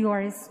 And with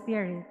your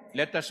spirit.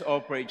 Let us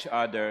offer each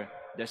other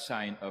the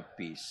sign of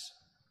peace.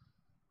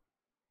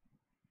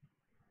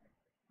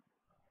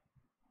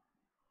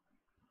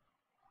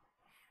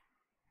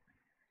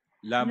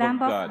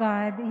 Lamb of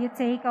God, you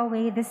take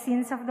away the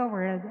sins of the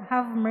world,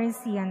 have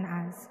mercy on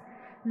us.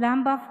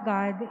 Lamb of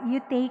God,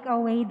 you take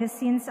away the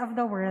sins of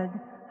the world,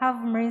 have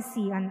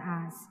mercy on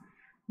us.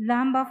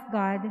 Lamb of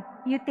God,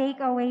 you take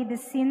away the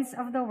sins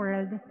of the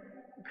world,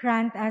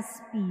 grant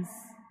us peace.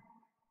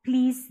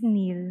 Please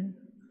kneel.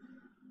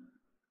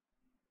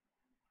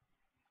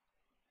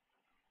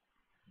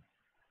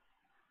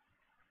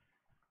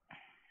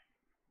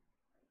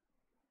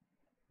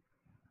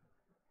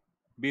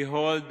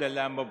 Behold the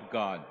Lamb of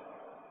God.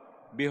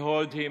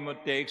 Behold him who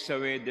takes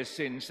away the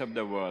sins of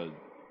the world.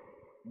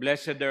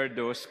 Blessed are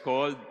those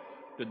called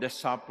to the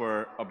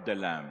supper of the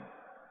Lamb.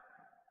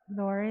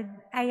 Lord,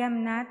 I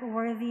am not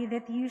worthy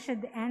that you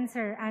should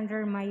enter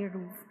under my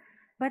roof,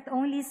 but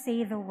only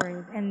say the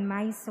word, and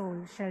my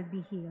soul shall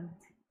be healed.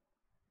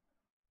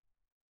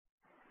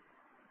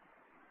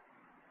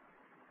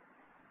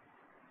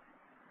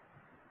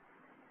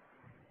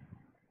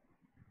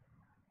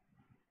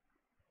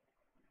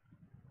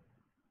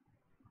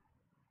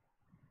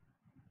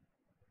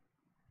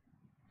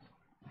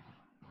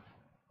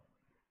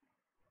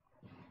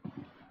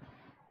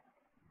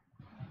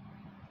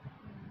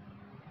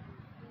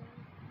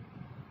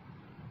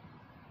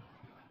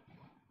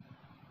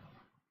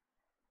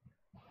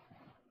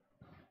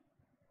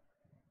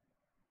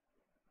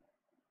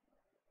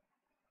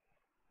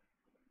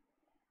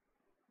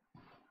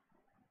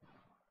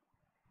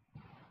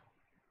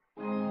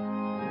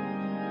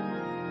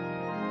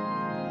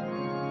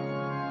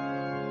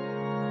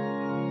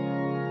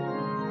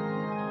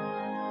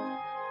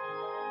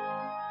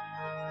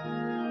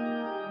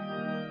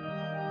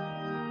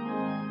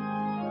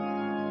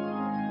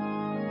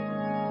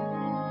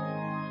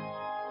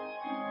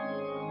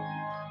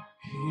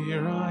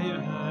 Here I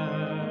am,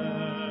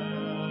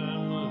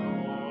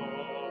 Lord.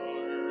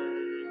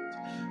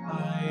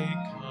 I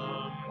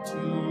come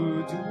to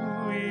do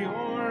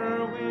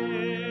your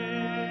will.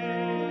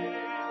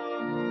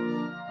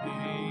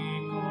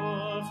 Make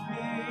of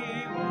me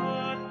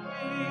what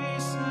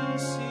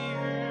pleases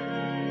you.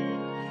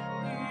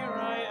 Here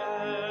I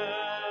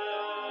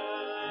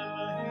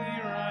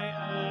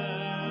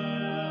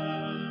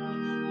am,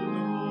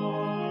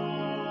 Lord.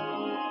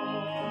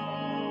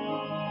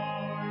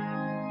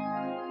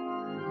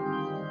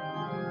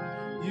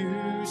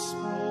 You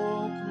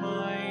spoke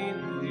my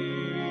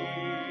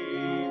name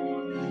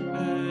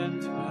and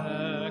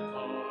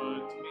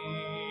beckoned me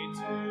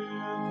to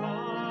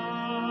come.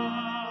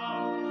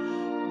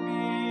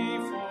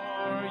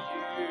 Before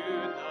you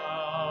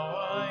now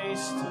I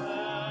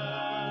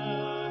stand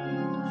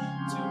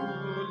to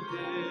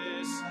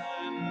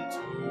listen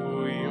to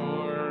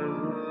your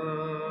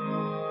word.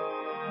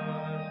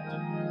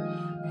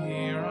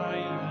 Here I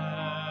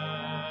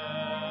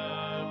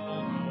am,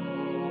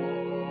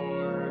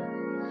 Lord.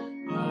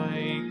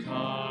 I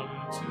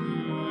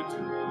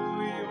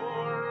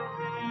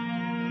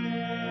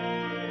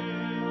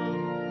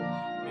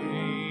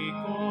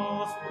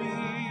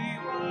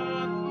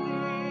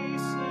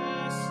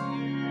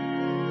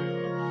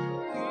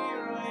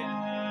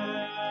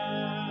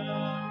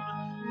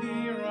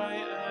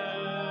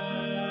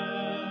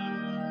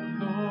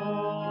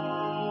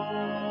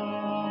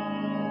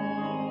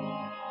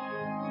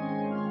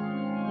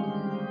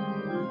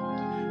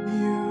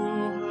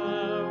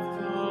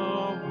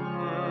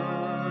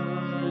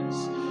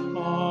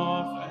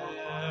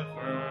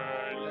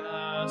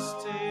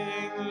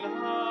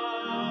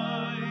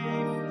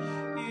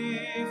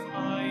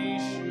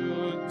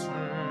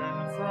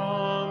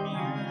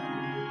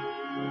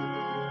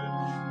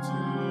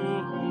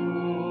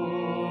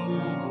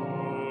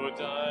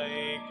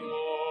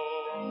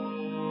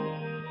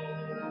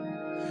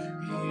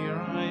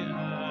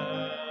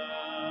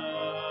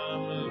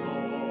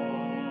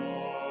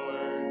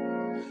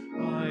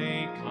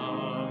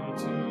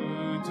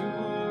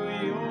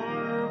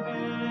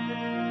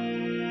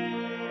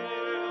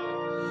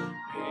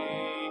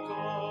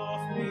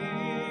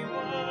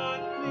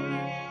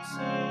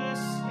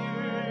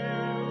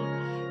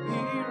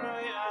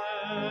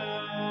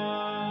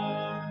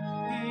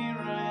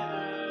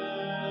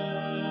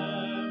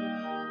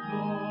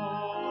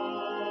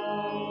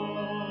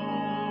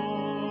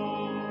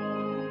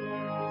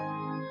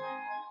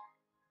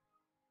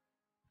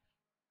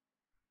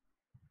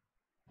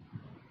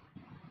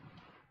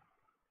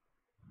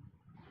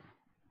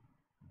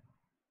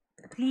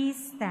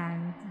Please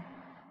stand.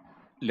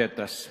 Let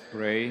us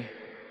pray.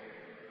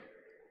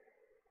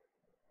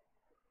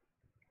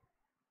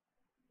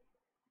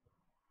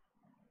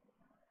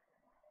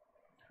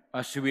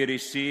 As we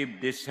receive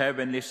this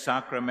heavenly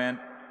sacrament,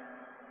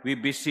 we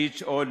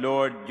beseech, O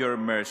Lord, your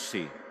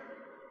mercy,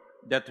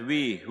 that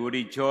we who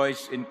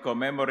rejoice in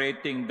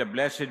commemorating the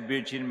Blessed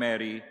Virgin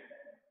Mary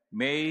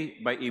may,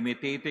 by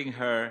imitating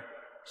her,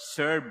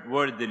 serve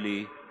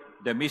worthily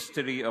the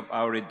mystery of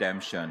our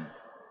redemption.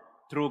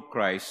 Through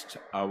Christ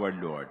our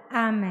Lord.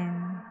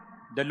 Amen.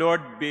 The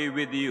Lord be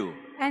with you.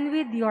 And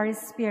with your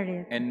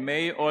spirit. And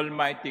may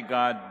Almighty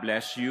God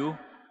bless you,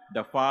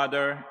 the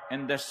Father,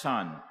 and the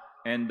Son,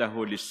 and the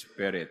Holy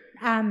Spirit.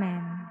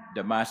 Amen.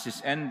 The Mass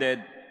is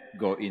ended.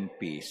 Go in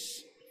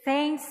peace.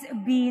 Thanks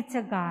be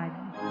to God.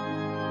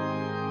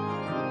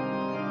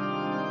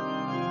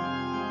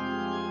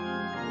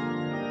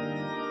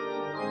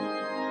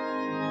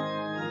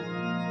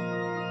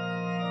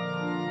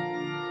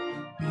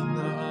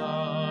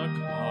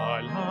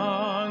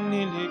 Pinagpalang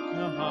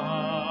nilikha,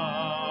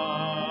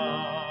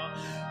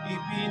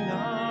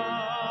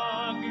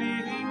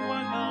 ipinaglihing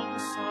walang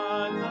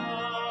sala,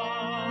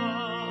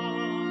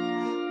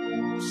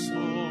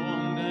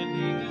 pusong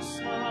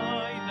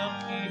nalisay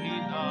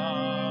dakila.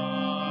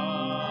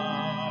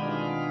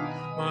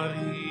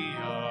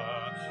 Maria,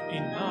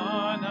 Ina